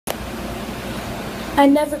I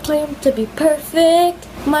never claimed to be perfect.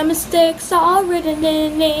 My mistakes are all written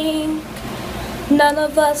in ink. None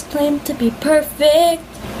of us claim to be perfect,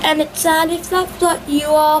 and it's sad if that's what you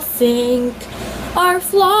all think. Our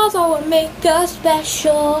flaws are what make us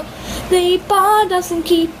special. They bond us and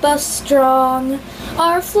keep us strong.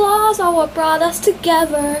 Our flaws are what brought us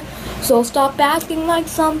together. So stop acting like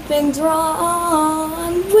something's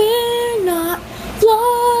wrong. We're not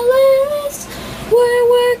flawless. We're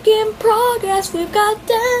work in progress. We've got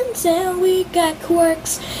dents and we got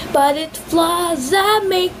quirks, but it's flaws that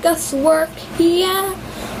make us work. Yeah,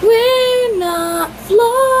 we're not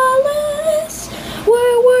flawless.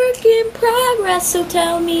 We're work in progress. So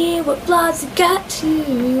tell me what flaws you got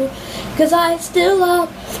too, 'cause I still love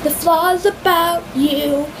the flaws about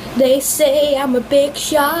you. They say I'm a big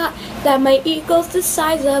shot, that my ego's the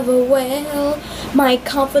size of a whale. My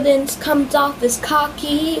confidence comes off as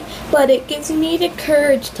cocky, but it gives me the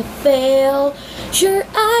courage to fail. Sure,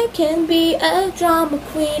 I can be a drama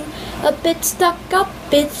queen, a bit stuck up,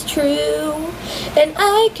 it's true. And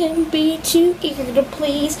I can be too eager to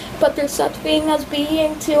please, but there's such thing as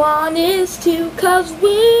being too honest too, 'cause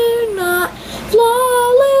we're not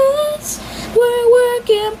flawless. We're work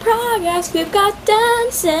in progress. We've got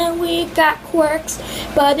dents and we got quirks,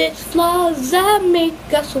 but it's flaws that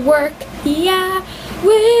make us work. Yeah,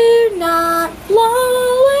 we're not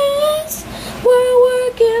flawless. We're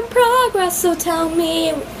work in progress. So tell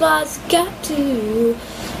me what flaws you got too,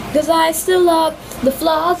 'cause I still love the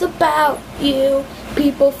flaws about you.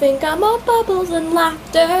 People think I'm all bubbles and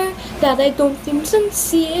laughter, that I don't seem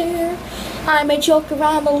sincere. I may joke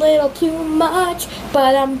around a little too much,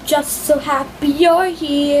 but I'm just so happy you're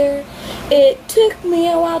here. It took me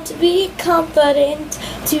a while to be confident,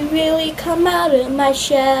 to really come out of my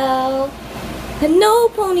shell. And no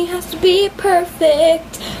pony has to be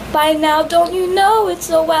perfect. By now, don't you know it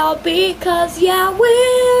so well? Because yeah,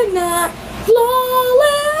 we're not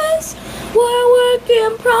flawless. We're work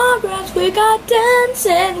in progress. We got dents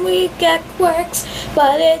and we got quirks,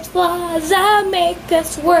 but it's flaws that make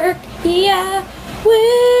us work. Yeah,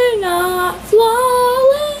 we're not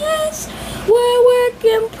flawless. We're work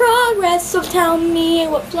in progress. So tell me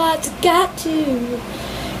what flaws you got too,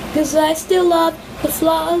 'cause I still love the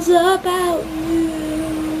flaws about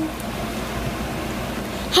you.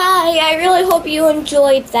 Hi, I really hope you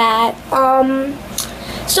enjoyed that.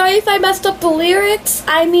 Sorry if I messed up the lyrics.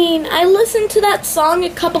 I mean, I listened to that song a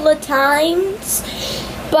couple of times,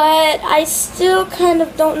 but I still kind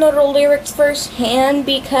of don't know the lyrics firsthand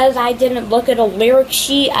because I didn't look at a lyric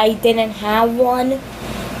sheet. I didn't have one.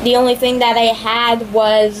 The only thing that I had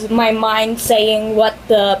was my mind saying what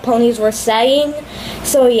the ponies were saying.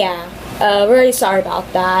 So yeah, really sorry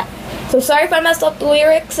about that. So sorry if I messed up the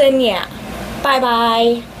lyrics, and yeah,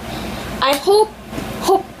 bye-bye. I hope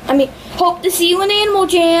to see you in Animal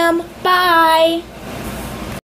Jam. Bye.